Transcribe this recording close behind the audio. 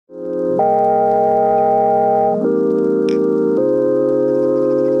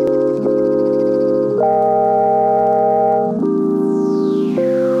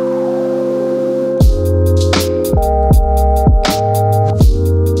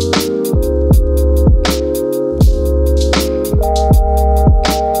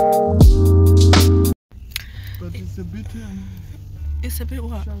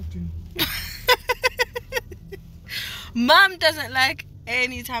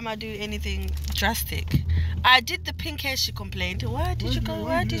anytime I do anything drastic. I did the pink hair she complained. Why did you go?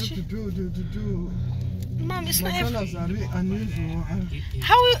 Why did you? Mom, it's not colors are really unusual.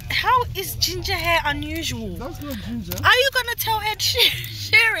 How is ginger hair unusual? That's not ginger. Are you gonna tell Ed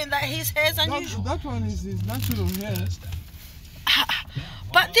Sheeran that his hair is unusual? That one is his natural hair.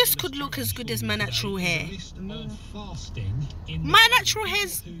 But this could look as good as my natural hair. No. My natural hair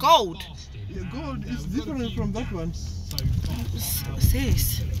is gold. Yeah, gold is different from that one.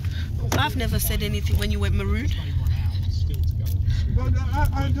 Sis, I've never said anything when you went maroon. But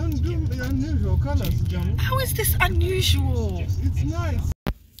I don't do unusual colors, Johnny. How is this unusual? It's nice.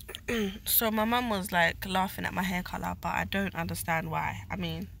 So my mum was like laughing at my hair color, but I don't understand why. I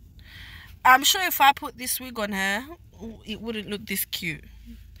mean, I'm sure if I put this wig on her, it wouldn't look this cute.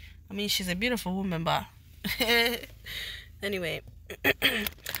 I mean, she's a beautiful woman, but anyway.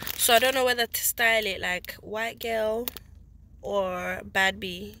 So I don't know whether to style it like white girl or bad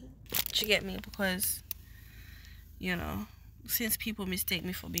bee. Do you get me? Because, you know, since people mistake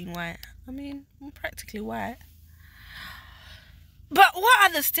me for being white, I mean, I'm practically white. But what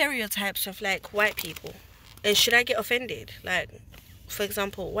are the stereotypes of like white people? And should I get offended? Like, for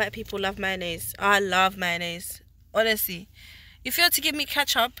example, white people love mayonnaise. I love mayonnaise. Honestly, if you were to give me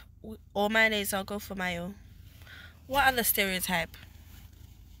ketchup or mayonnaise, I'll go for mayo. What are the stereotype?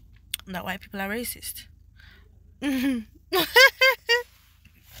 That white people are racist. We'll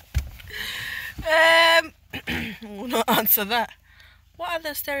not answer that. What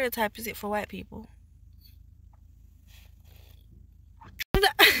other stereotype is it for white people?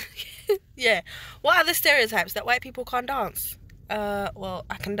 Yeah. What are the stereotypes? That white people can't dance? Well,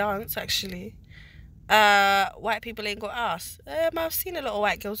 I can dance actually. White people ain't got ass. I've seen a lot of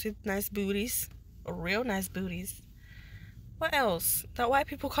white girls with nice booties. Real nice booties. What else? That white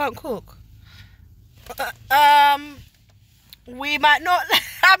people can't cook. We might not,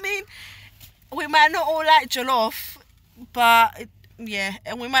 I mean, we might not all like jollof, but yeah,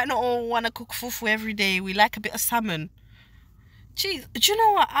 and we might not all want to cook fufu every day. We like a bit of salmon. Jeez, do you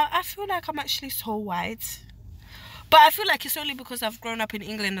know what? I feel like I'm actually so white. But I feel like it's only because I've grown up in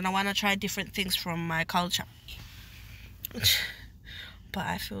England and I want to try different things from my culture. But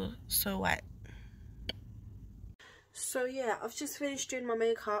I feel so white. So yeah, I've just finished doing my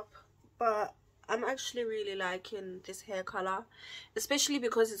makeup, but I'm actually really liking this hair color, especially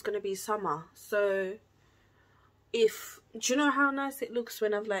because it's going to be summer. So do you know how nice it looks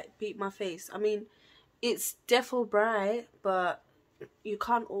when I've like beat my face? I mean, it's defo bright, but you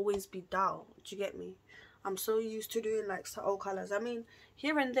can't always be dull. Do you get me? I'm so used to doing like subtle colors. I mean,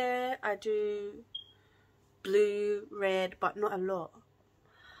 here and there I do blue, red, but not a lot.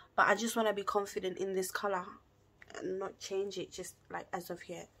 But I just want to be confident in this color and not change it just like as of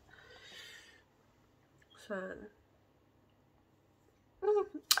yet. So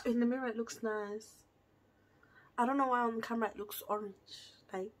in the mirror it looks nice. I don't know why on camera it looks orange.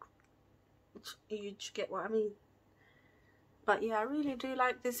 Like, you get what I mean? But yeah, I really do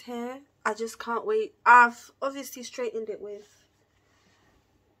like this hair. I just can't wait. I've obviously straightened it with,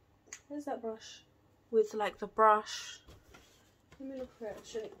 where's that brush? With like the brush. Let me look for it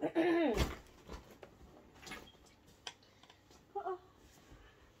actually.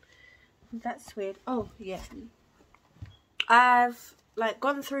 That's weird. Oh yeah, I've like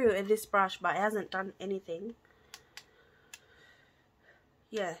gone through it with this brush, but it hasn't done anything.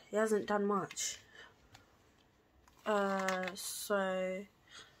 Yeah, it hasn't done much. So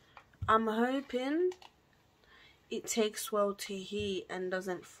I'm hoping it takes well to heat and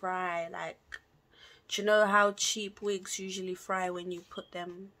doesn't fry. Like, do you know how cheap wigs usually fry when you put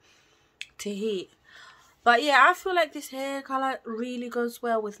them to heat? But yeah, I feel like this hair color really goes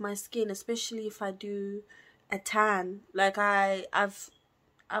well with my skin, especially if I do a tan. Like I've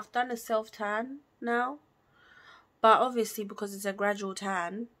done a self tan now, but obviously because it's a gradual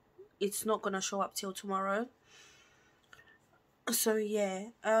tan, it's not gonna show up till tomorrow. So yeah,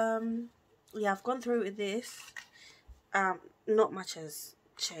 yeah, I've gone through with this. Not much has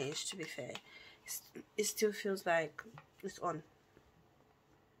changed, to be fair. It still feels like it's on.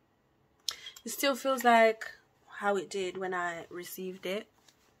 It still feels like how it did when I received it.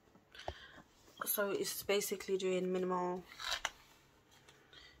 So it's basically doing minimal,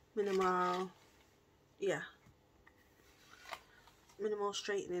 yeah, minimal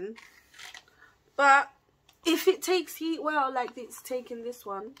straightening. But if it takes heat well, like it's taking this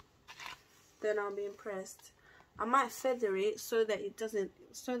one, then I'll be impressed. I might feather it so that it doesn't,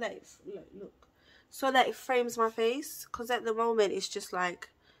 so that it, look, so that it frames my face. Because at the moment it's just like,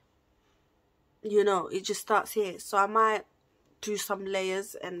 you know, it just starts here. So I might do some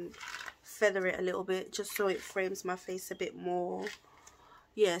layers and feather it a little bit just so it frames my face a bit more.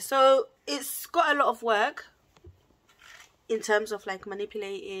 yeah, so it's got a lot of work in terms of like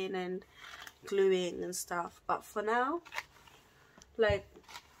manipulating and gluing and stuff, but for now, like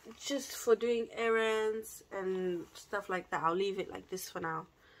just for doing errands and stuff like that, I'll leave it like this for now.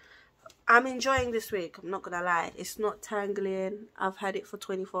 I'm enjoying this wig, I'm not gonna lie. It's not tangling. I've had it for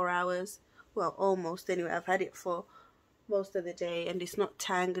 24 hours, well, almost anyway. I've had it for most of the day and it's not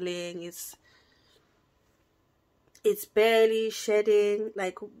tangling. It's barely shedding,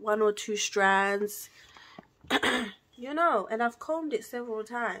 like 1 or 2 strands. You know, and I've combed it several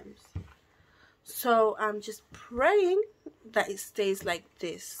times. So I'm just praying that it stays like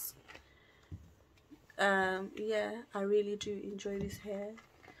this. Yeah, I really do enjoy this hair.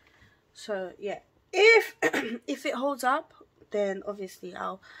 So yeah, if if it holds up, then obviously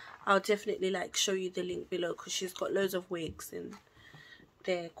I'll definitely like show you the link below, because she's got loads of wigs and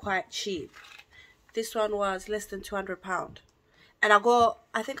they're quite cheap. This one was less than £200, and I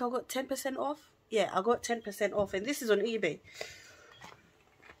think I got 10% off. Yeah, I got 10% off, and this is on eBay.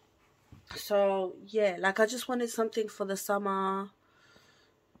 So yeah, like I just wanted something for the summer.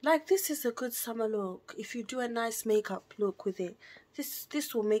 Like this is a good summer look. If you do a nice makeup look with it,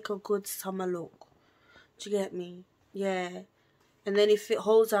 this will make a good summer look. Do you get me? Yeah. And then if it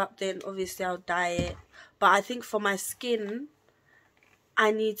holds up, then obviously I'll dye it. But I think for my skin,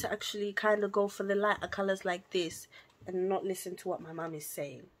 I need to actually kind of go for the lighter colors like this and not listen to what my mum is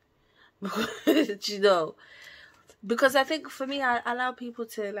saying. You know, because I think for me, I allow people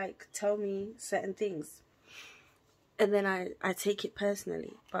to like tell me certain things and then I take it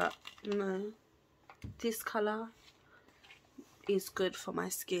personally. But no, this color is good for my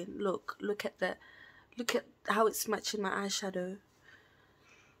skin. Look at how it's matching my eyeshadow.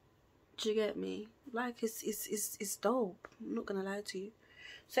 Do you get me? Like it's dope. I'm not gonna lie to you.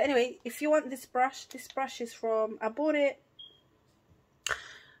 So anyway, if you want this brush is from, I bought it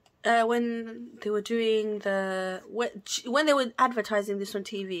when they were doing when they were advertising this on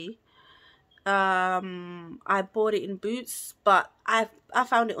TV. I bought it in Boots, but I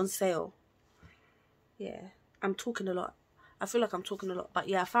found it on sale. Yeah, I'm talking a lot. I feel like I'm talking a lot, but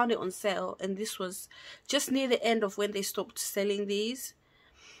yeah, I found it on sale, and this was just near the end of when they stopped selling these.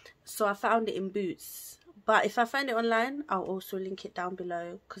 So I found it in Boots. But if I find it online, I'll also link it down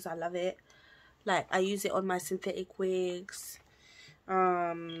below, because I love it. Like, I use it on my synthetic wigs.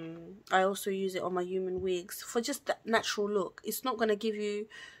 I also use it on my human wigs for just that natural look. It's not going to give you,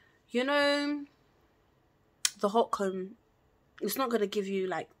 you know, the hot comb. It's not going to give you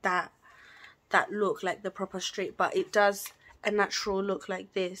like that look, like the proper straight, but it does a natural look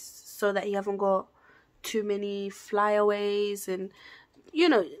like this, so that you haven't got too many flyaways, and, you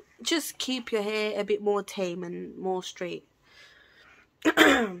know, just keep your hair a bit more tame and more straight.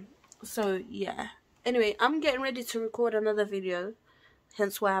 So yeah, anyway, I'm getting ready to record another video,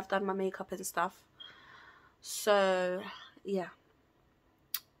 hence why I've done my makeup and stuff. So yeah,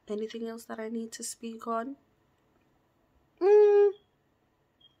 anything else that I need to speak on? No.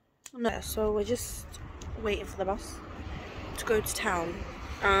 So we're just waiting for the bus to go to town.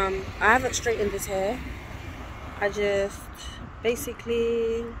 I haven't straightened this hair. I just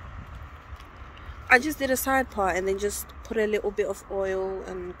did a side part and then just put a little bit of oil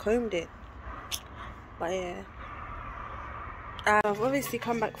and combed it. But yeah, I've obviously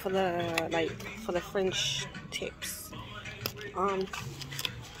come back for the French tips.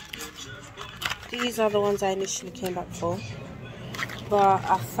 These are the ones I initially came back for, but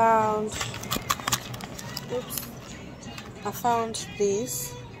I found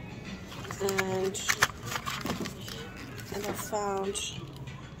these, and I found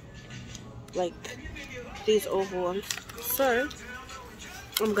like these oval ones, so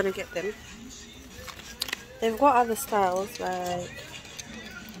I'm gonna get them. They've got other styles, like,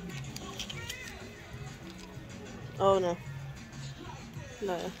 oh no,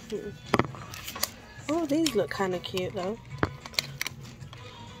 oh, these look kind of cute though,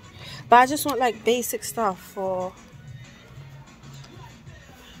 but I just want like basic stuff for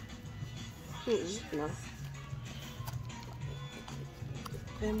no,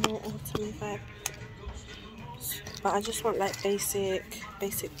 they're more autumn vibe, but I just want like basic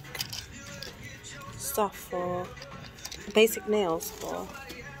stuff for basic nails for.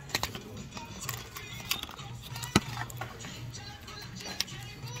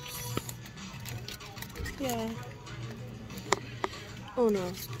 Yeah. Oh no.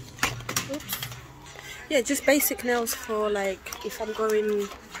 Oops. Yeah, just basic nails for like if I'm going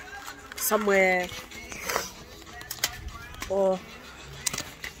somewhere, or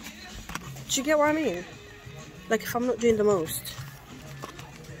do you get what I mean? Like if I'm not doing the most.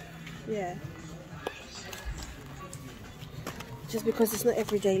 Yeah. just because it's not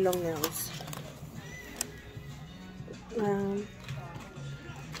everyday long nails.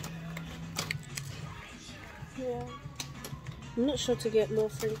 Yeah, I'm not sure to get more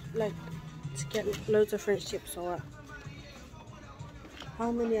French, like to get loads of French tips or what.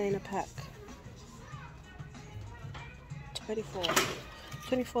 How many are in a pack? 24.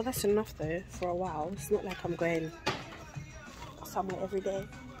 24, that's enough though for a while. It's not like I'm going somewhere every day.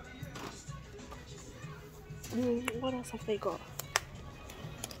 What else have they got?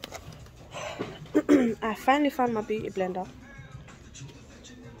 I finally found my beauty blender.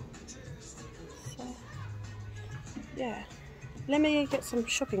 So, yeah, let me get some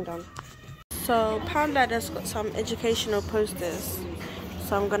shopping done. So Pound Ladder's got some educational posters,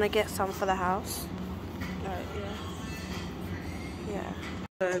 so I'm gonna get some for the house.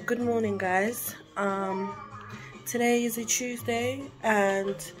 Yeah. Good morning, guys. Today is a Tuesday,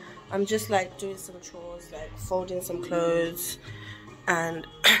 and I'm just like doing some chores, like folding some clothes, and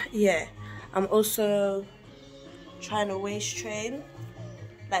yeah, I'm also trying to waist train,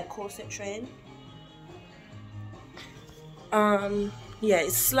 like corset train. Yeah,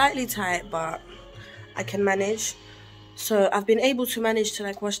 it's slightly tight, but I can manage. So I've been able to manage to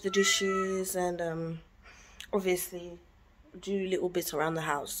like wash the dishes and obviously do little bits around the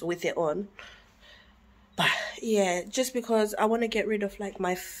house with it on. But yeah, just because I want to get rid of like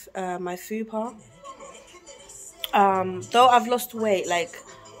my fupa. Though I've lost weight, like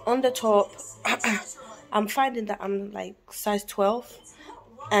on the top I'm finding that I'm like size 12,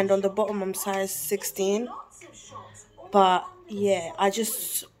 and on the bottom I'm size 16. But yeah, I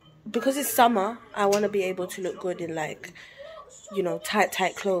just, because it's summer, I want to be able to look good in like, you know,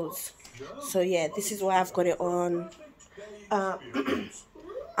 tight clothes. So yeah, this is why I've got it on. I'm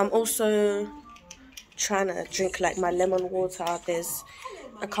also trying to drink like my lemon water. There's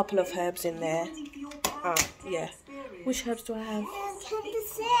a couple of herbs in there. Yeah. Which herbs do I have?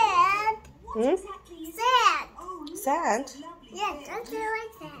 Sand. Sand? Yeah, don't you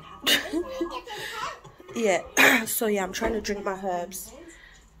like that? Yeah. So yeah, I'm trying to drink my herbs.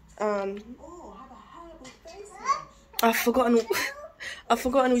 I've forgotten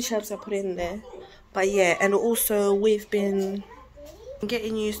which herbs I put in there. But yeah, and also we've been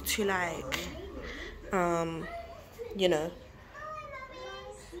getting used to like you know,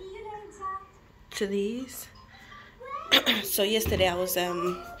 to these. So yesterday I was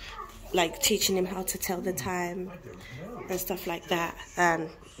like teaching him how to tell the time and stuff like that, and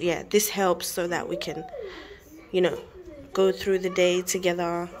yeah, this helps so that we can, you know, go through the day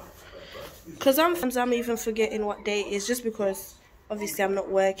together. Because sometimes I'm even forgetting what day it is, just because obviously I'm not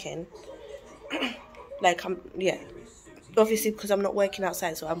working. Like yeah, obviously because I'm not working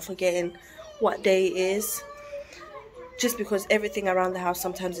outside, so I'm forgetting what day it is, just because everything around the house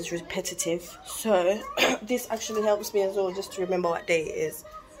sometimes is repetitive. So this actually helps me as well, just to remember what day it is.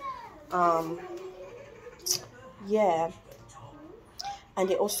 Yeah, and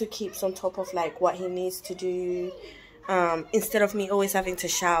it also keeps on top of like what he needs to do, instead of me always having to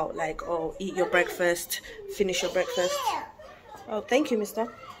shout like, oh, eat your breakfast, finish your breakfast. Oh, thank you, mister.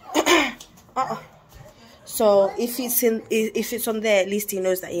 So if it's on there, at least he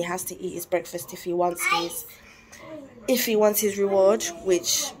knows that he has to eat his breakfast if he wants his reward,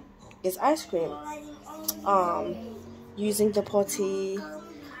 which is ice cream. Using the potty.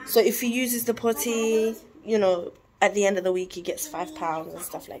 So if he uses the potty, you know, at the end of the week he gets £5 and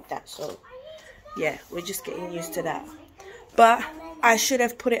stuff like that. So yeah, we're just getting used to that. But I should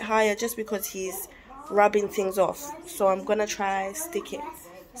have put it higher just because he's rubbing things off. So I'm gonna try stick it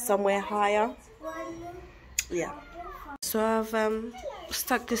somewhere higher. Yeah. So I've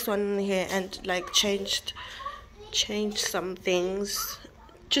stuck this one in here and like changed some things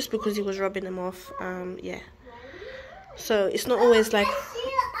just because he was rubbing them off. Yeah. So it's not always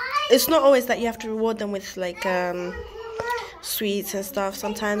that you have to reward them with like sweets and stuff.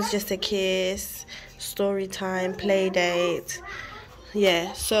 Sometimes just a kiss, story time, play date.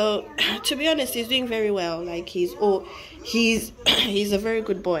 Yeah, so to be honest, he's doing very well. Like he's a very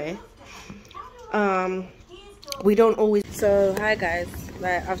good boy. We don't always. So hi guys,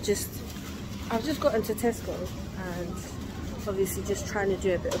 like I've just gotten to Tesco and obviously just trying to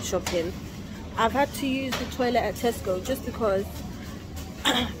do a bit of shopping. I've had to use the toilet at Tesco just because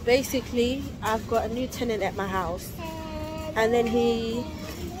basically I've got a new tenant at my house, and then he,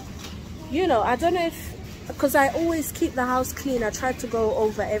 you know, I don't know if, because I always keep the house clean, I try to go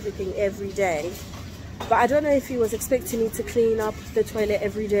over everything every day, but I don't know if he was expecting me to clean up the toilet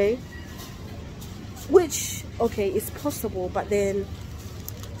every day, which, okay, it's possible, but then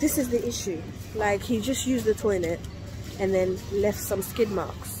this is the issue. Like, he just used the toilet and then left some skid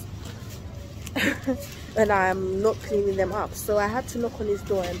marks. and I'm not cleaning them up. So I had to knock on his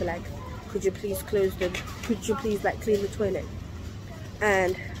door and be like, could you please close them? Could you please like clean the toilet?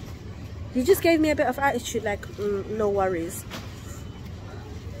 And he just gave me a bit of attitude, like, no worries.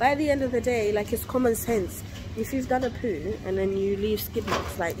 By the end of the day, like, it's common sense. If you've done a poo and then you leave skid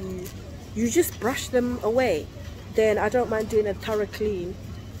marks, like you just brush them away. Then I don't mind doing a thorough clean.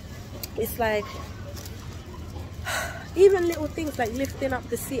 It's like, even little things like lifting up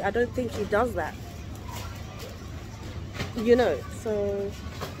the seat, I don't think he does that, you know. So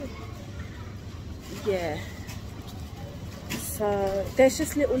yeah, so there's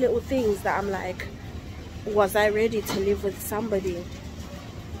just little things that I'm like, was I ready to live with somebody?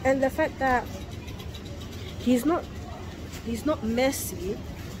 And the fact that he's not messy.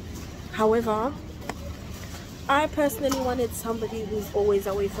 However, I personally wanted somebody who's always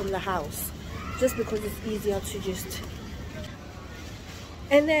away from the house, just because it's easier to just.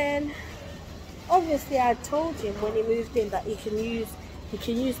 And then obviously I told him when he moved in that he can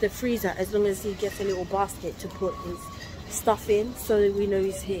use the freezer as long as he gets a little basket to put his stuff in, so that we know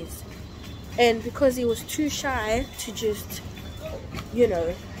it's his. And because he was too shy to just, you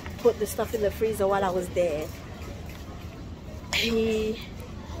know, put the stuff in the freezer while I was there, he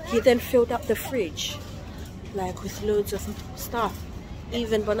then filled up the fridge like with loads of stuff,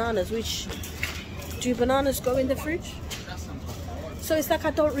 even bananas. Which, do bananas go in the fridge? So it's like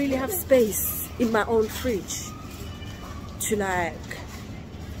I don't really have space in my own fridge to like,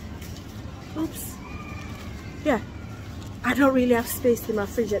 oops, yeah, I don't really have space in my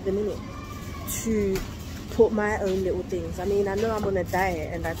fridge at the minute to put my own little things. I mean, I know I'm on a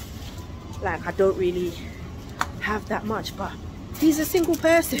diet and I don't really have that much, but he's a single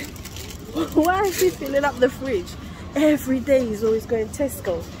person. Why is he filling up the fridge? Every day he's always going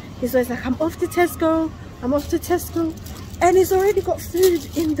Tesco. He's always like, I'm off to Tesco, I'm off to Tesco. And he's already got food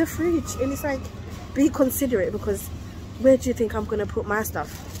in the fridge. And it's like, be considerate, because where do you think I'm going to put my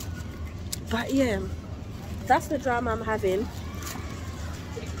stuff? But yeah, that's the drama I'm having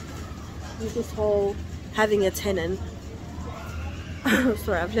with this whole having a tenant.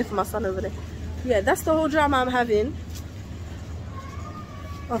 Sorry, I've left my son over there. Yeah, that's the whole drama I'm having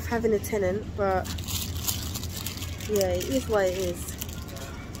of having a tenant. But yeah, it is what it is.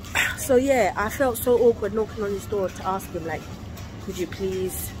 So yeah, I felt so awkward knocking on his door to ask him, like, could you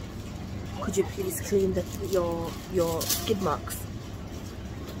please clean your skid marks?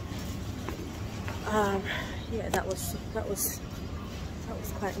 Yeah, that was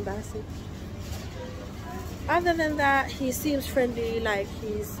quite embarrassing. Other than that, he seems friendly. Like,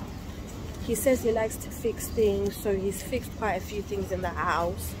 he says he likes to fix things, so he's fixed quite a few things in the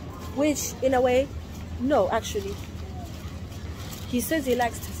house, which in a way, no, actually, he says he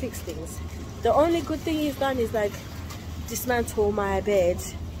likes to fix things. The only good thing he's done is like dismantle my bed.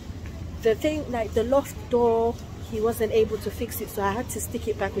 The thing, like the loft door, he wasn't able to fix it, so I had to stick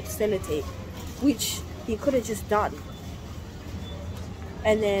it back with sellotape, which he could have just done.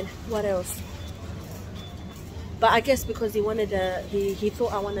 And then what else? But I guess because he wanted he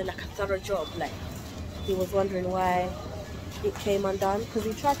thought I wanted like a thorough job, like he was wondering why it came undone, because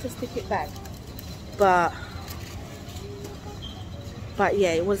he tried to stick it back, but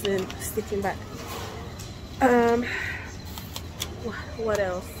yeah, it wasn't sticking back. What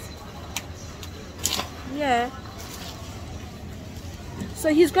else? Yeah, so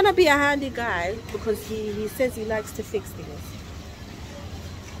he's gonna be a handy guy, because he says he likes to fix things,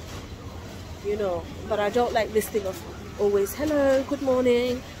 you know. But I don't like this thing of always hello, good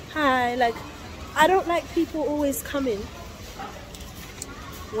morning, hi. Like, I don't like people always coming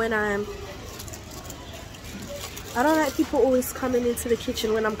when I don't like people always coming into the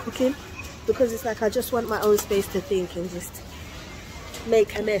kitchen when I'm cooking, because it's like I just want my own space to think and just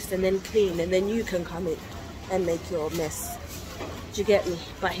make a mess and then clean, and then you can come in and make your mess. Do you get me?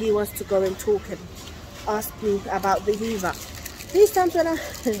 But he wants to go and talk and ask me about the heaver. These times when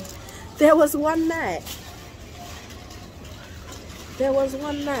there was one night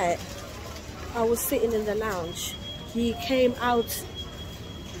I was sitting in the lounge. He came out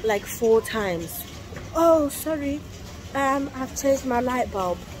like 4 times. Oh, sorry, I've changed my light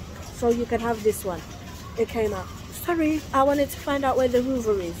bulb, so you can have this one. It came out. Sorry, I wanted to find out where the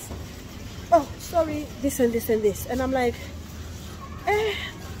hoover is. Oh, sorry, this and this and this. And I'm like,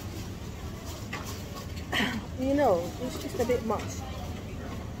 you know, it's just a bit much.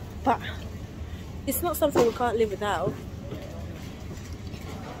 But it's not something we can't live without.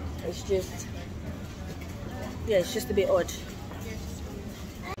 It's just, yeah, it's just a bit odd.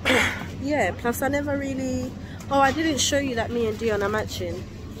 Yeah, plus I never really, oh, I didn't show you that me and Dion are matching.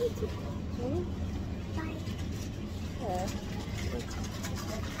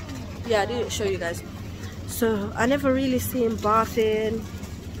 Yeah, I didn't show you guys. So I never really see him bathing.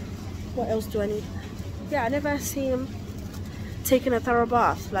 What else do I need? Yeah, I never see him taking a thorough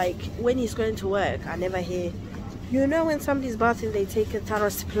bath. Like when he's going to work, I never hear, you know, when somebody's bathing they take a thorough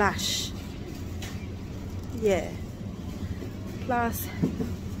splash. Yeah. Plus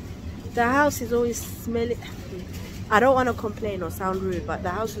the house is always smelling. I don't want to complain or sound rude, but the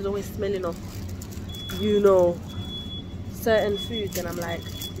house is always smelling of, you know, certain foods, and I'm like,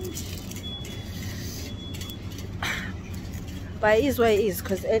 but it is what it is,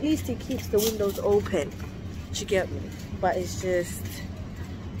 because at least he keeps the windows open. Do you get me? But it's just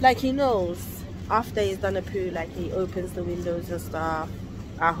like, he knows after he's done a poo, like he opens the windows and stuff.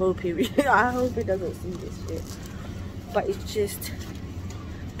 I hope he I hope he doesn't see this shit. But it's just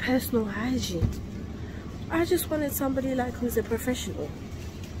personal hygiene. I just wanted somebody like who's a professional.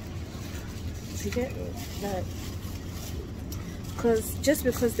 Do you get me? Like, because just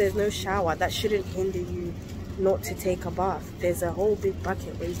because there's no shower, that shouldn't hinder you not to take a bath. There's a whole big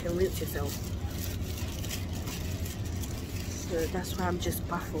bucket where you can rinse yourself. So that's why I'm just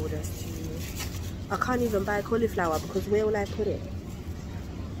baffled as to, I can't even buy cauliflower, because where will I put it?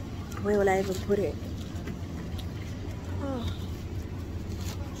 Where will I even put it? Oh.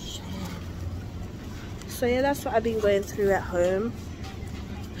 So yeah, that's what I've been going through at home.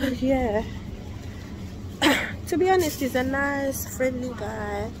 Yeah. To be honest, he's a nice, friendly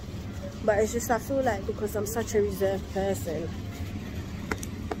guy. But it's just, I feel like because I'm such a reserved person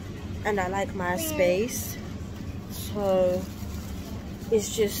and I like my space, so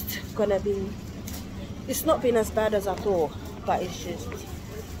it's just gonna be, it's not been as bad as I thought, but it's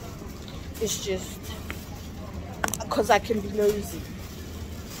just because I can be nosy.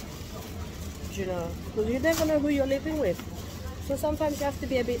 You know, because you never know who you're living with, so sometimes you have to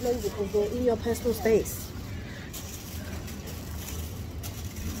be a bit nosy because you're in your personal space.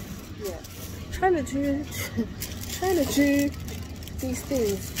 Yeah, trying to do these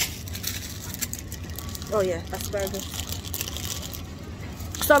things. Oh yeah, asparagus.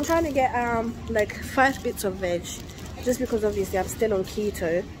 So I'm trying to get like 5 bits of veg, just because obviously I'm still on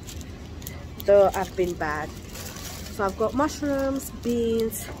keto, though I've been bad. So I've got mushrooms,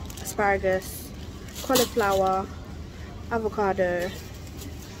 beans, asparagus, cauliflower, avocado.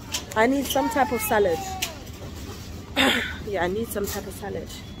 I need some type of salad. Yeah, I need some type of salad.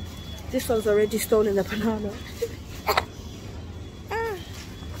 This one's already stolen a banana.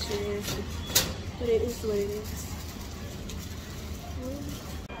 Cheers. But it is what it is.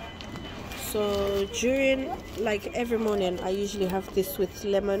 So during, like every morning, I usually have this with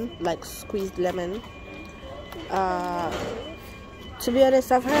lemon, like squeezed lemon. To be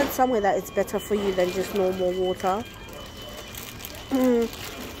honest, I've heard somewhere that it's better for you than just normal water.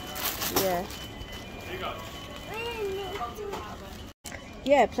 Yeah.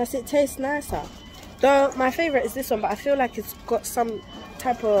 Yeah, plus it tastes nicer. Though my favorite is this one, but I feel like it's got some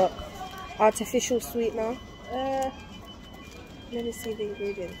type of artificial sweetener. Let me see the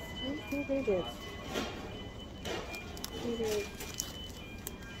ingredients.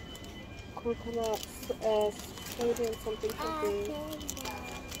 Coconut, sodium something.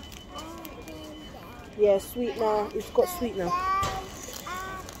 Yeah, sweetener. It's got sweetener.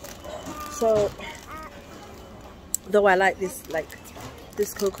 So, though I like this,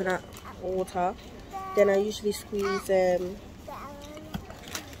 this coconut water, then I usually squeeze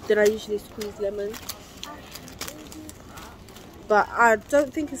lemon. But I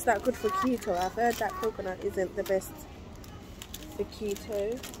don't think it's that good for keto. I've heard that coconut isn't the best for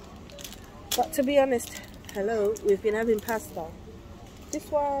keto. But to be honest, hello, we've been having pasta. This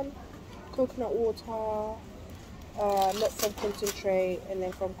one, coconut water, lots of concentrate, and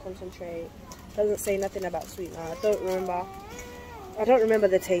then from concentrate. Doesn't say nothing about sweetener. I don't remember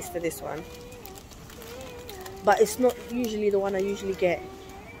the taste of this one. But it's not usually the one I usually get.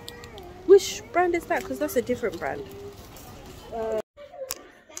 Which brand is that? Because that's a different brand.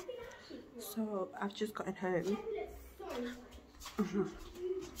 So I've just gotten home.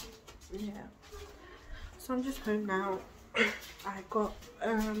 Yeah. So I'm just home now. I got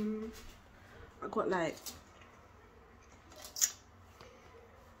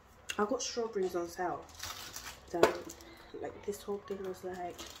strawberries on sale. So like this whole thing was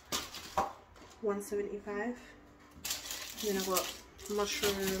like $1.75. Then I got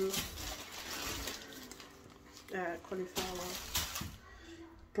mushrooms, cauliflower,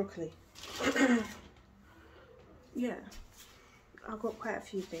 broccoli. Yeah, I got quite a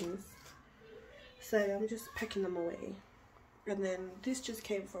few things, so I'm just packing them away. And then this just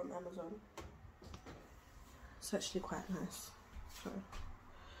came from Amazon. It's actually quite nice. So,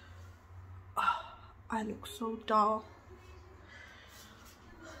 I look so dull,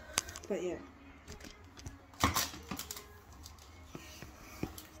 but yeah.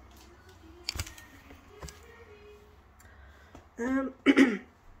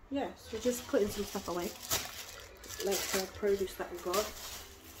 Yeah, so just putting some stuff away, like the produce that we got.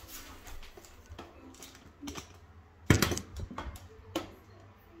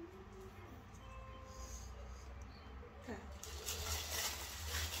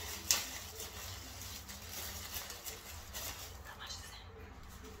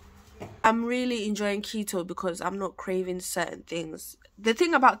 I'm really enjoying keto because I'm not craving certain things. The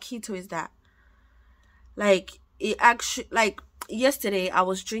thing about keto is that, like, it actually, like, yesterday I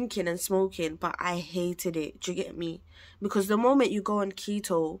was drinking and smoking, but I hated it. Do you get me? Because the moment you go on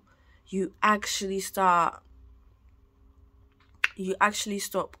keto, you actually stop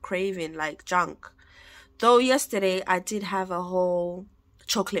craving like junk. Though yesterday I did have a whole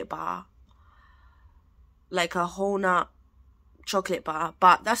chocolate bar, like a whole nut chocolate bar,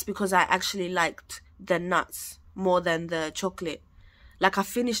 but that's because I actually liked the nuts more than the chocolate. Like, I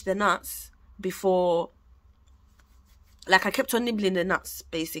finished the nuts before, like, I kept on nibbling the nuts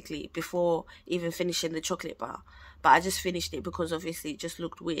basically before even finishing the chocolate bar, but I just finished it because obviously it just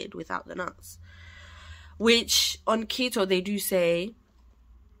looked weird without the nuts. Which on keto they do say,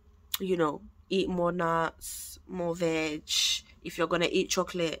 you know, eat more nuts, more veg. If you're gonna eat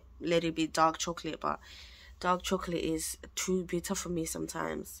chocolate, let it be dark chocolate, but dark chocolate is too bitter for me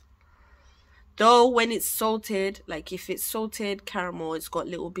sometimes. Though when it's salted, like if it's salted caramel, it's got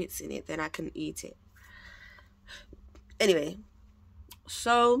little bits in it, then I can eat it. Anyway,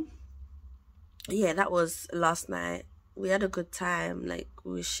 so yeah, that was last night. We had a good time. Like,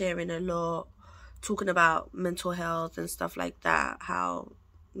 we were sharing a lot, talking about mental health and stuff like that. How,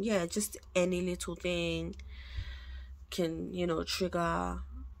 yeah, just any little thing can, you know, trigger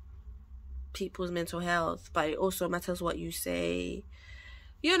people's mental health, but it also matters what you say,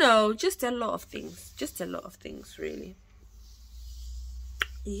 you know, just a lot of things, really.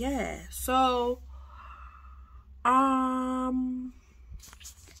 Yeah, so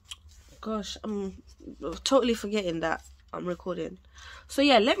gosh, I'm totally forgetting that I'm recording. So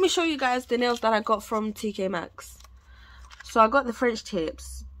yeah, let me show you guys the nails that I got from TK Maxx. So I got the French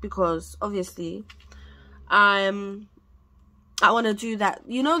tips because obviously I want to do that,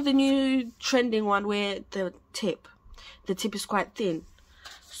 you know, the new trending one where the tip is quite thin.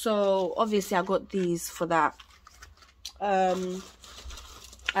 So obviously I got these for that. I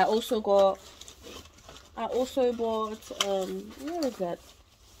also bought where is that?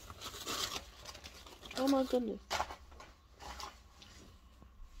 Oh my goodness.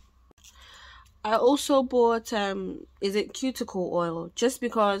 I also bought is it cuticle oil, just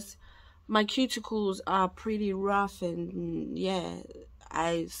because my cuticles are pretty rough, and yeah,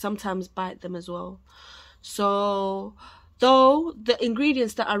 I sometimes bite them as well. So though the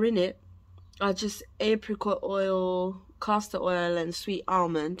ingredients that are in it are just apricot oil, castor oil and sweet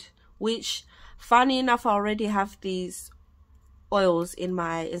almond, which funny enough I already have these oils in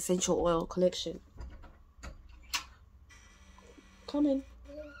my essential oil collection. Come in.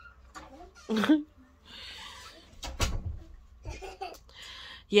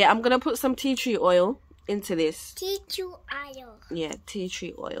 Yeah, I'm gonna put some tea tree oil into this. Tea tree oil. Yeah, tea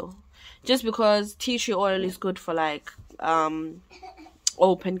tree oil. Just because tea tree oil is good for like open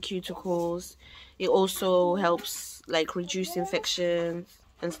cuticles. It also helps like reduce infections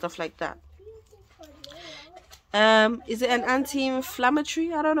and stuff like that. Is it an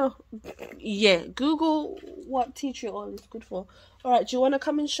anti-inflammatory? I don't know. Yeah, Google what tea tree oil is good for. All right, do you want to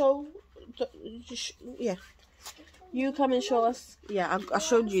come and show? Yeah, you come and show us. Yeah, I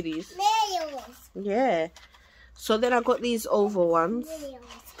showed you these. Yeah. So then I got these oval ones.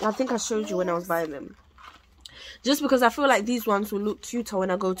 I think I showed you when I was buying them. Just because I feel like these ones will look cuter when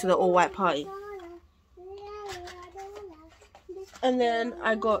I go to the all-white party. And then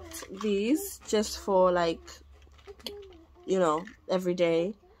I got these just for like, you know, every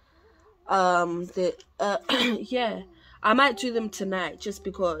day. Yeah, I might do them tonight just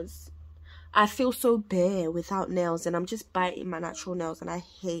because I feel so bare without nails, and I'm just biting my natural nails, and I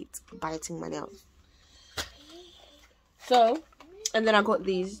hate biting my nails. So, and then I got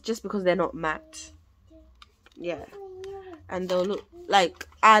these just because they're not matte. Yeah, and they'll look like,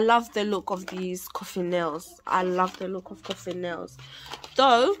 I love the look of these coffin nails. I love the look of coffin nails.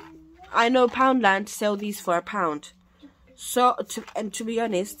 Though I know Poundland sell these for £1. So to be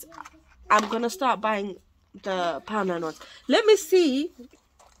honest, I'm gonna start buying the Poundland ones. Let me see.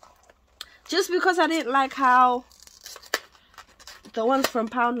 Just because I didn't like how the ones from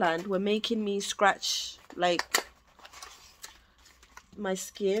Poundland were making me scratch like my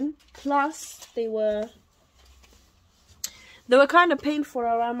skin. Plus they were kind of painful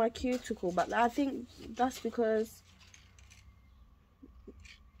around my cuticle, but I think that's because,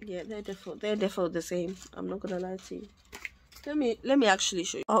 yeah, they're definitely the same. I'm not gonna lie to you. Let me actually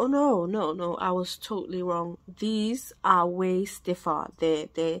show you. Oh no, I was totally wrong. These are way stiffer.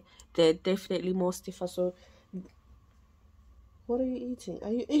 They're definitely more stiffer. So what are you eating?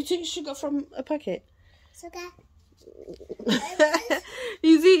 Are you eating sugar from a packet? Sugar.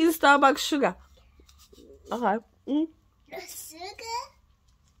 He's eating Starbucks sugar. Okay. Sugar.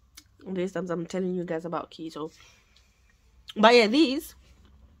 These times I'm telling you guys about keto. But yeah, these,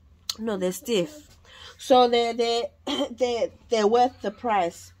 no, they're stiff. So they're worth the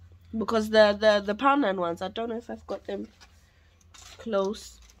price, because the Poundland ones, I don't know if I've got them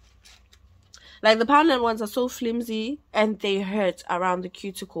close. Like the Poundland ones are so flimsy and they hurt around the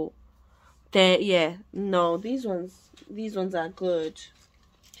cuticle. These ones are good.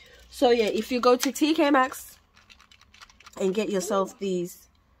 So yeah, if you go to TK Maxx and get yourself these,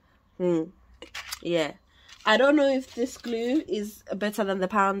 yeah. I don't know if this glue is better than the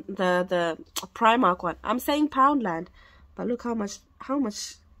Primark one. I'm saying Poundland, but look how much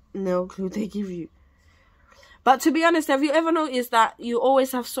nail glue they give you. But to be honest, have you ever noticed that you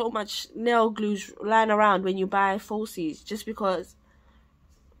always have so much nail glue lying around when you buy falsies? Just because,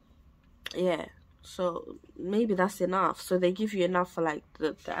 yeah. So maybe that's enough. So they give you enough for like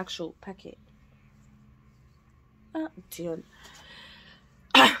the actual packet. Oh dear.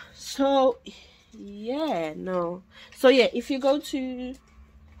 So yeah, no. So yeah, if you go to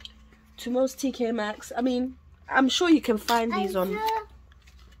most TK Maxx, I mean, I'm sure you can find these on.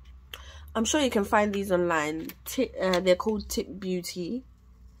 I'm sure you can find these online. They're called Tip Beauty.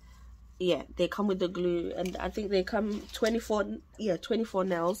 Yeah, they come with the glue, and I think they come 24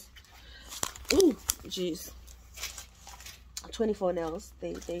 nails. Ooh, jeez. 24 nails.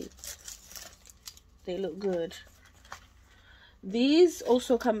 They look good. These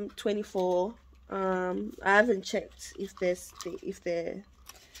also come 24. I haven't checked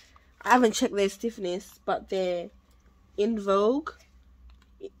I haven't checked their stiffness, but they're in vogue.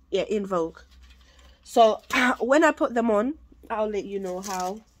 Yeah, in vogue. So when I put them on, I'll let you know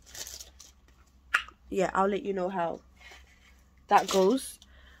how. Yeah, I'll let you know how that goes.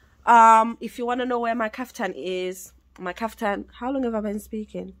 If you want to know where my Kaftan is, how long have I been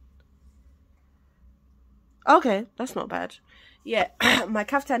speaking? Okay, that's not bad. Yeah, my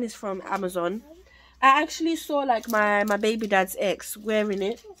Kaftan is from Amazon. I actually saw like my baby dad's ex wearing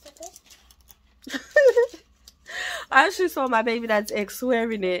it. I actually saw my baby dad's ex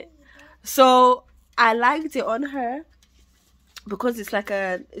wearing it, so I liked it on her because it's like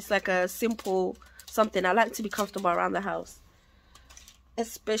a simple something. I like to be comfortable around the house,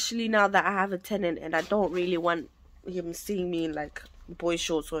 especially now that I have a tenant and I don't really want him seeing me in like boy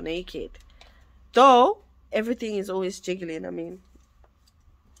shorts or naked. Though everything is always jiggling, I mean,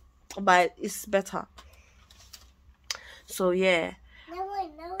 but it's better. So yeah.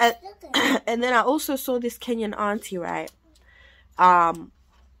 And then I also saw this Kenyan auntie, right? I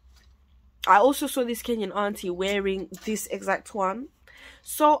also saw this Kenyan auntie wearing this exact one.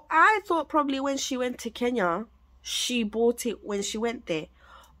 So I thought probably when she went to Kenya, she bought it when she went there.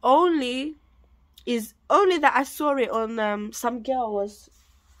 Only that I saw it on some girl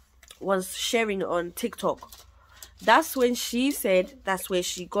was sharing it on TikTok. That's when she said that's where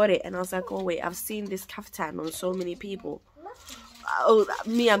she got it, and I was like, oh wait, I've seen this Kaftan on so many people. Oh,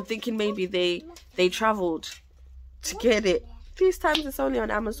 I'm thinking maybe they traveled to get it. These times it's only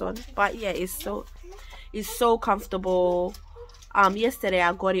on Amazon, but yeah, it's so comfortable. Yesterday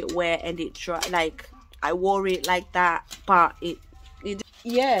I got it wet and it dry, like I wore it like that, but it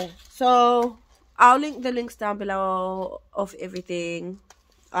yeah. So I'll link the links down below of everything.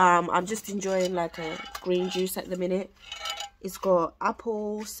 I'm just enjoying like a green juice at the minute. It's got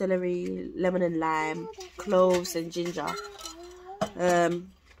apple, celery, lemon and lime, cloves and ginger.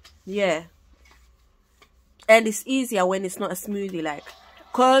 Yeah, and it's easier when it's not a smoothie, like,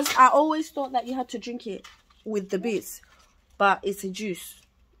 because I always thought that you had to drink it with the bits, but it's a juice.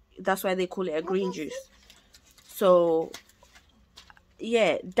 That's why they call it a green juice. So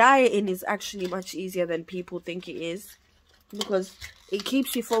yeah, dieting is actually much easier than people think it is, because it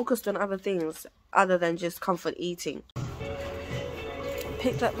keeps you focused on other things other than just comfort eating.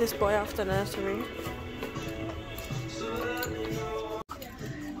 Picked up this boy after nursery.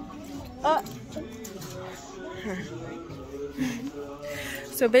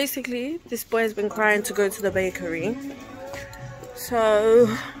 So basically this boy has been crying to go to the bakery, so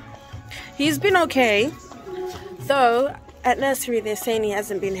he's been okay, though at nursery they're saying he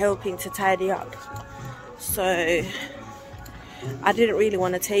hasn't been helping to tidy up, so I didn't really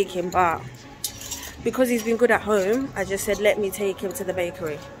want to take him, but because he's been good at home, I just said let me take him to the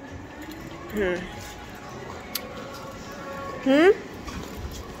bakery.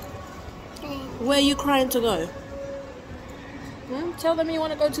 Where are you crying to go? Tell them you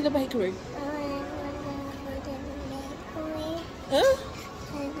want to go to the bakery. I want to go to the bakery. Huh?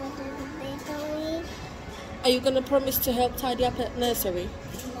 I go to the bakery. Are you going to promise to help tidy up at nursery?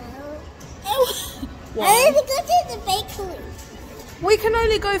 No. Oh. I want to go to the bakery. We can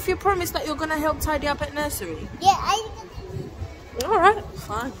only go if you promise that you're going to help tidy up at nursery. Yeah, Alright,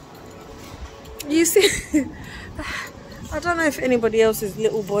 fine. You see, I don't know if anybody else's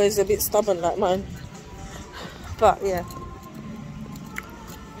little boy is a bit stubborn like mine. But yeah.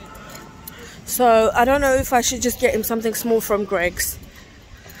 So I don't know if I should just get him something small from Greg's.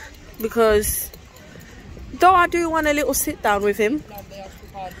 Because though I do want a little sit down with him.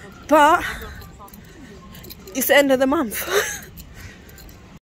 But it's the end of the month.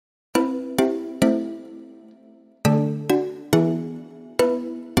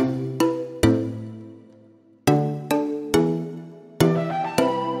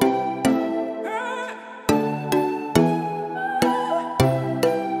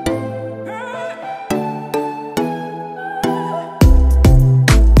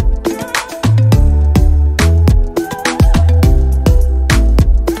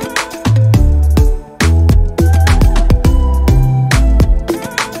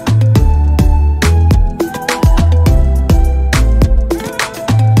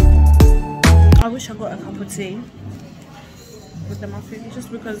 With the muffin, just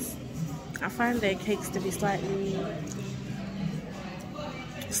because I find their cakes to be slightly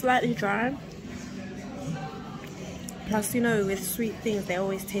dry. Plus, you know, with sweet things they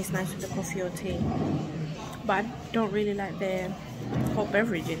always taste nice with the coffee or tea, but I don't really like their hot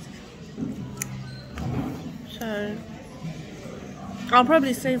beverages. So I'll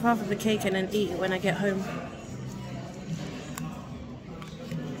probably save half of the cake and then eat it when I get home.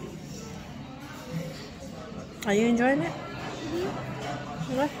 Are you enjoying it?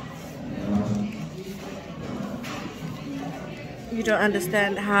 Yeah. You don't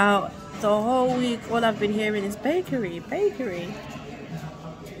understand how the whole week all I've been hearing is bakery, bakery.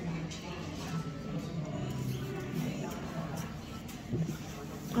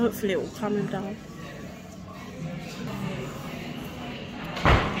 Hopefully it will calm him down.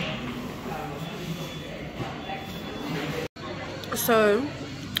 So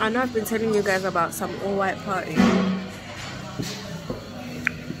I know I've been telling you guys about some all-white party,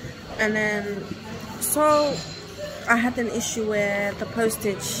 and then so I had an issue where the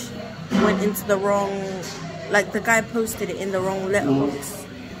postage went into the wrong, like the guy posted it in the wrong letterbox.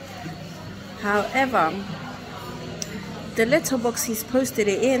 However, the letterbox he's posted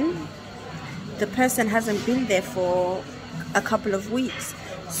it in, the person hasn't been there for a couple of weeks.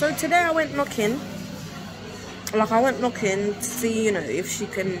 So today I went knocking. Like, I went knocking to see, you know, if she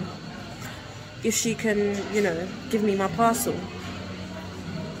can, you know, give me my parcel.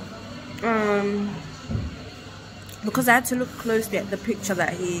 Because I had to look closely at the picture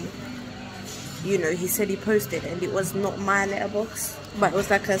that he, you know, he said he posted, and it was not my letterbox, but it was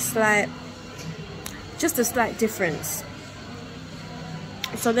like a slight, just a slight difference.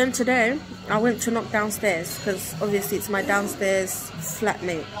 So then today I went to knock downstairs, because obviously it's my downstairs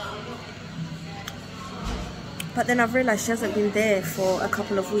flatmate. But then I've realised she hasn't been there for a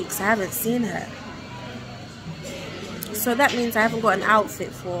couple of weeks. I haven't seen her. So that means I haven't got an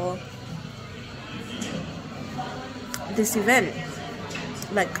outfit for this event.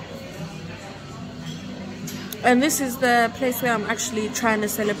 Like, and this is the place where I'm actually trying to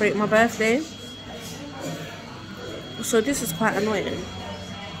celebrate my birthday. So this is quite annoying.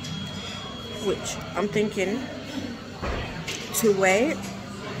 Which I'm thinking to wait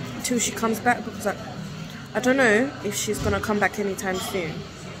till she comes back, because I don't know if she's gonna come back anytime soon,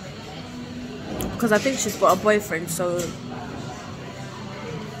 because I think she's got a boyfriend, so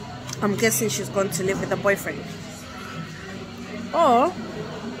I'm guessing she's gone to live with a boyfriend. Or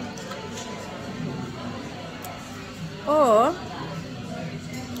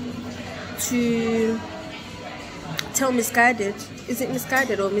to tell Misguided, is it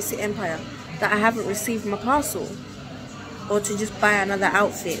Misguided or Missy Empire, that I haven't received my parcel, or to just buy another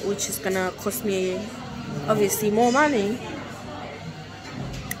outfit, which is gonna cost me obviously more money.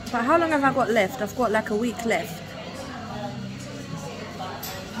 But how long have I got left? I've got like a week left.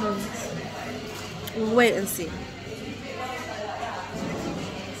 We'll wait and see.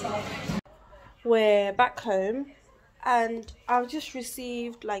 We're back home, and I've just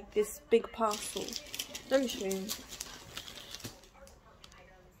received like this big parcel. Let me show you.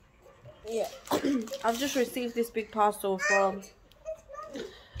 Yeah. I've just received this big parcel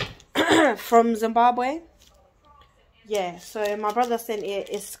from Zimbabwe. Yeah, so my brother sent it.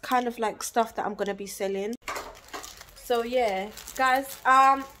 It's kind of like stuff that I'm gonna be selling. So yeah, guys,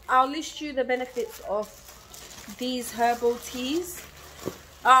 I'll list you the benefits of these herbal teas.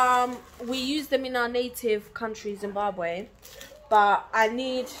 We use them in our native country, Zimbabwe, but I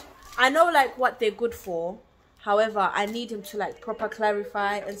know like what they're good for. However, I need him to like proper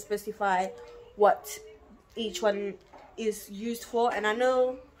clarify and specify what each one is used for. And I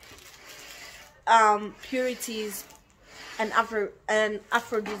know purities and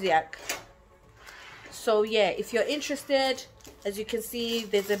aphrodisiac. So yeah, if you're interested, as you can see,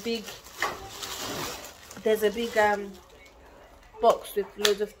 there's a big box with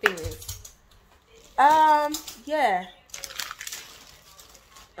loads of things. Yeah.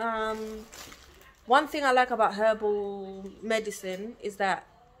 One thing I like about herbal medicine is that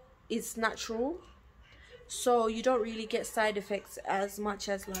it's natural, so you don't really get side effects as much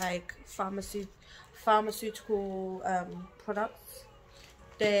as like pharmaceutical products.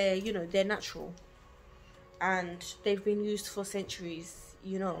 They're natural and they've been used for centuries,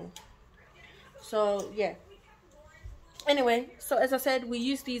 you know. So yeah, anyway, so as I said, we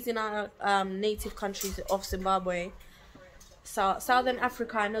use these in our native countries of Zimbabwe. So Southern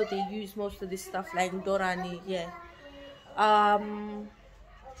Africa, I know they use most of this stuff, like Dorani.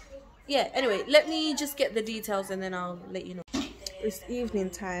 Yeah, anyway, let me just get the details and then I'll let you know. It's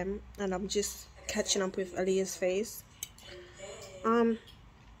evening time and I'm just catching up with Aaliyah's face.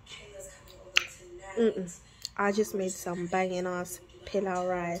 I just made some banging ass pilau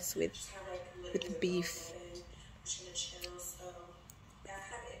rice with beef.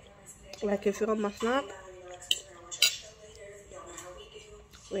 Like if you're on my snap,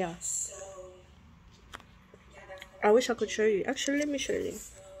 yeah. I wish I could show you. Actually, let me show you.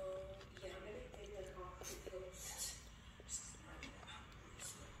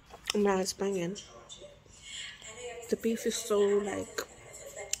 Nah, it's banging. The beef is so like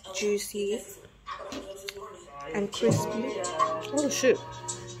juicy and crispy. Oh shit.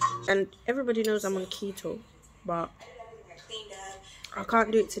 And everybody knows I'm on keto, but I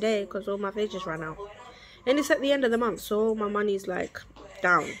can't do it today because all my veggies ran out. And it's at the end of the month, so all my money's like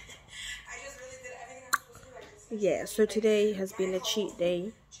down. Yeah, so today has been a cheat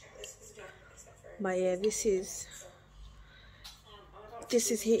day. But yeah, this is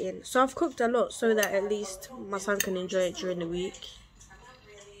hitting. So I've cooked a lot so that at least my son can enjoy it during the week,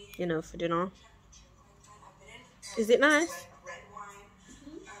 you know, for dinner. Is it nice?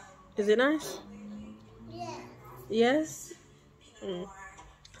 Is it nice? Yeah. Yes?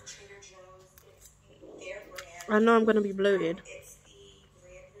 I know I'm gonna be bloated,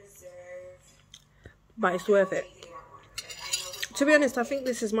 but it's worth it. To be honest, I think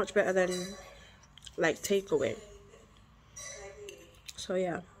this is much better than like takeaway. So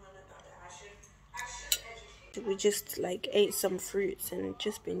yeah, we just like ate some fruits and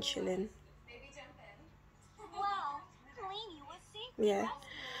just been chilling. Yeah,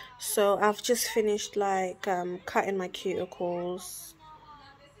 so I've just finished like cutting my cuticles.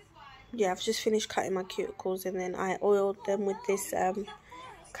 Yeah, I've just finished cutting my cuticles and then I oiled them with this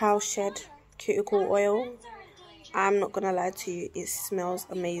Cowshed cuticle oil. I'm not gonna lie to you, it smells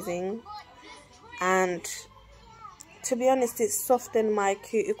amazing, and to be honest, it softened my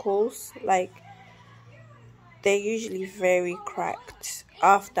cuticles. Like, they're usually very cracked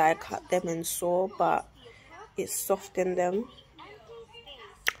after I cut them and saw, but it softened them.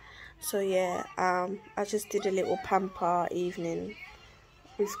 So yeah, I just did a little pamper evening.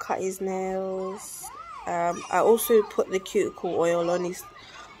 We've cut his nails. I also put the cuticle oil on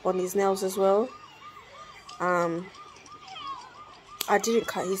his nails as well. I didn't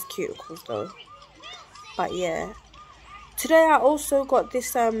cut his cuticles though, but yeah. Today I also got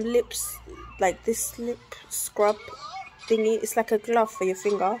this lips, like this lip scrub thingy. It's like a glove for your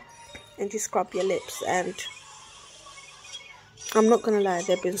finger and you scrub your lips, and I'm not gonna lie,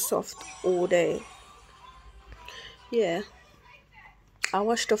 they've been soft all day. Yeah, I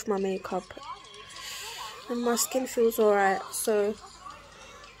washed off my makeup and my skin feels alright. So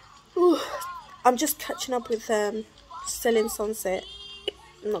I'm just catching up with Selling Sunset.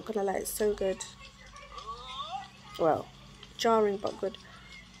 I'm not gonna lie, it's so good. Well, jarring but good.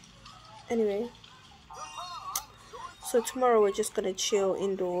 Anyway, so tomorrow we're just gonna chill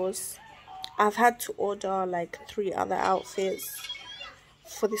indoors. I've had to order like 3 other outfits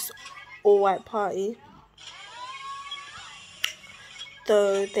for this all-white party,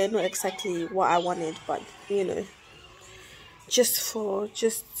 though they're not exactly what I wanted, but you know, just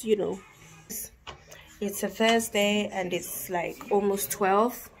you know, it's a Thursday and it's like almost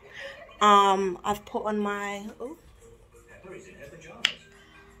 12. I've put on my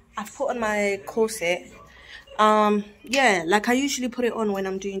corset. Yeah, like I usually put it on when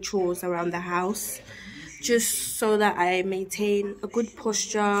I'm doing chores around the house, just so that I maintain a good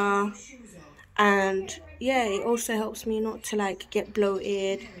posture And yeah, it also helps me not to like get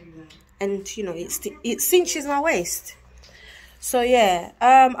bloated, and you know, it cinches my waist. So yeah,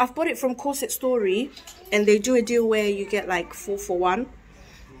 I've bought it from Corset Story, and they do a deal where you get like 4 for 1.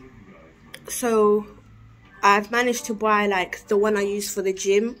 So I've managed to buy like the one I use for the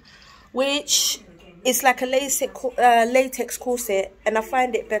gym, which is like a latex corset, and I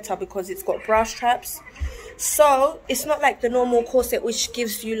find it better because it's got bra straps. So it's not like the normal corset, which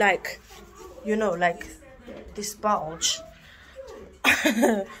gives you like, you know, like this bulge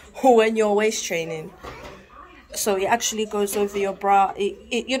when you're waist training. So it actually goes over your bra.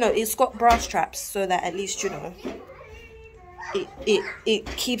 You know, it's got bra straps, so that at least, you know, it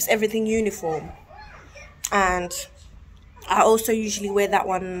keeps everything uniform. And I also usually wear that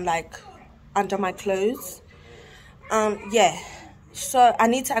one like under my clothes. Yeah, so I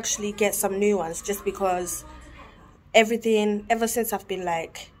need to actually get some new ones, just because everything, ever since I've been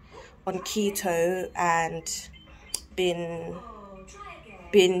like on keto and been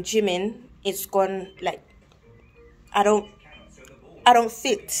gymming, it's gone like I don't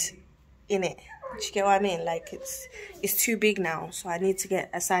fit in it. Do you get what I mean? Like it's too big now, so I need to get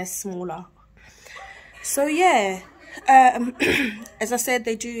a size smaller. So yeah, as I said,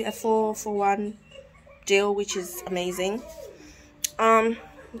 they do a 4 for 1 deal, which is amazing.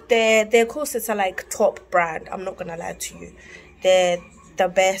 Their corsets are like top brand. I'm not gonna lie to you, they're the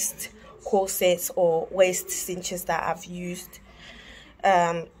best corsets or waist cinches that I've used.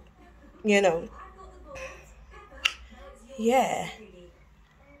 You know, yeah.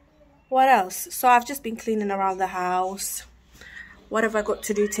 What else? So I've just been cleaning around the house. What have I got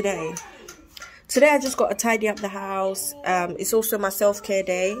to do today? Today I just got to tidy up the house. It's also my self-care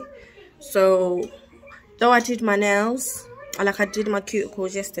day. So though I did my nails, like I did my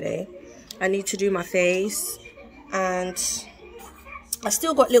cuticles yesterday, I need to do my face, and I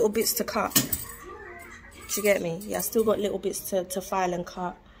still got little bits to cut. Do you get me? Yeah, I still got little bits to file and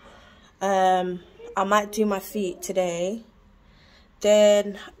cut. I might do my feet today.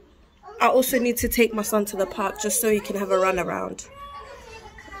 Then I also need to take my son to the park just so he can have a run around.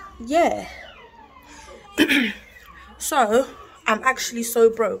 Yeah. So I'm actually so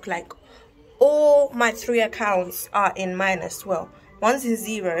broke. Like, all my 3 accounts are in minus. Well, one's in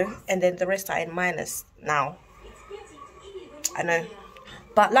 0 and then the rest are in minus now. I know.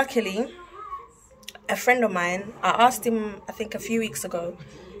 But luckily, a friend of mine, I asked him, I think a few weeks ago,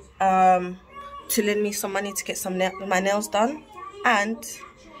 to lend me some money to get my nails done. And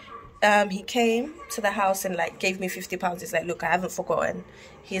he came to the house and like gave me £50. He's like, look, I haven't forgotten,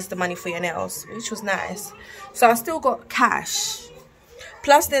 here's the money for your nails, which was nice. So I still got cash,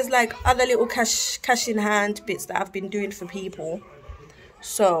 plus there's like other little cash in hand bits that I've been doing for people.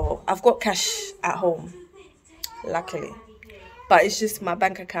 So I've got cash at home, luckily, but it's just my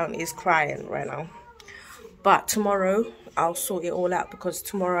bank account is crying right now. But tomorrow I'll sort it all out, because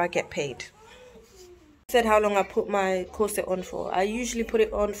tomorrow I get paid. Said how long I put my corset on for. I usually put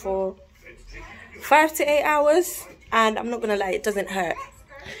it on for 5 to 8 hours, and I'm not gonna lie, it doesn't hurt.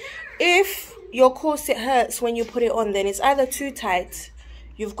 If your corset hurts when you put it on, then it's either too tight,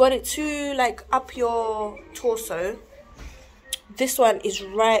 you've got it too like up your torso. This one is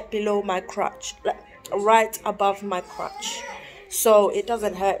right below my crotch, like right above my crotch, so it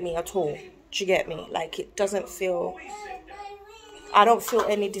doesn't hurt me at all. Do you get me? Like, it doesn't feel, I don't feel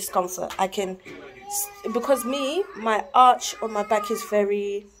any discomfort. I can, because my arch on my back is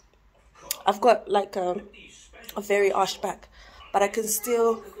very, I've got like a very arched back, but I can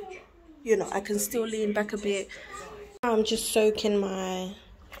still, you know, I can still lean back a bit. I'm just soaking my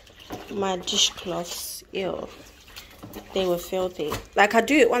dishcloths. Ew, they were filthy. Like, I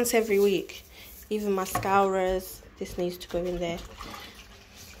do it once every week. Even my scourers, this needs to go in there.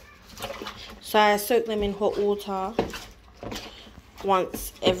 So I soak them in hot water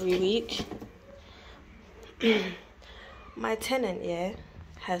once every week. My tenant, yeah,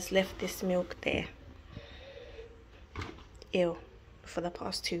 has left this milk there. Ew, for the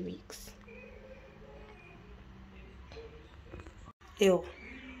past 2 weeks. Ew.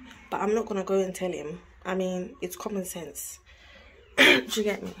 But I'm not gonna go and tell him. I mean, it's common sense. Do you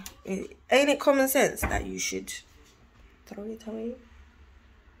get me? Ain't it common sense that you should throw it away?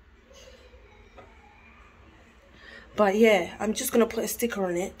 But yeah, I'm just gonna put a sticker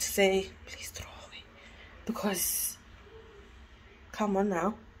on it to say, please throw away. Because, come on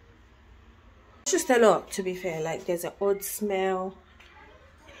now. It's just a lot, to be fair. Like, there's an odd smell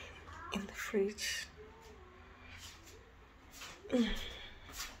in the fridge.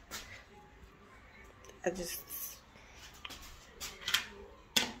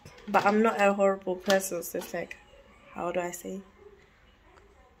 But I'm not a horrible person, so it's like, how do I say?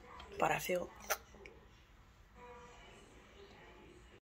 But I feel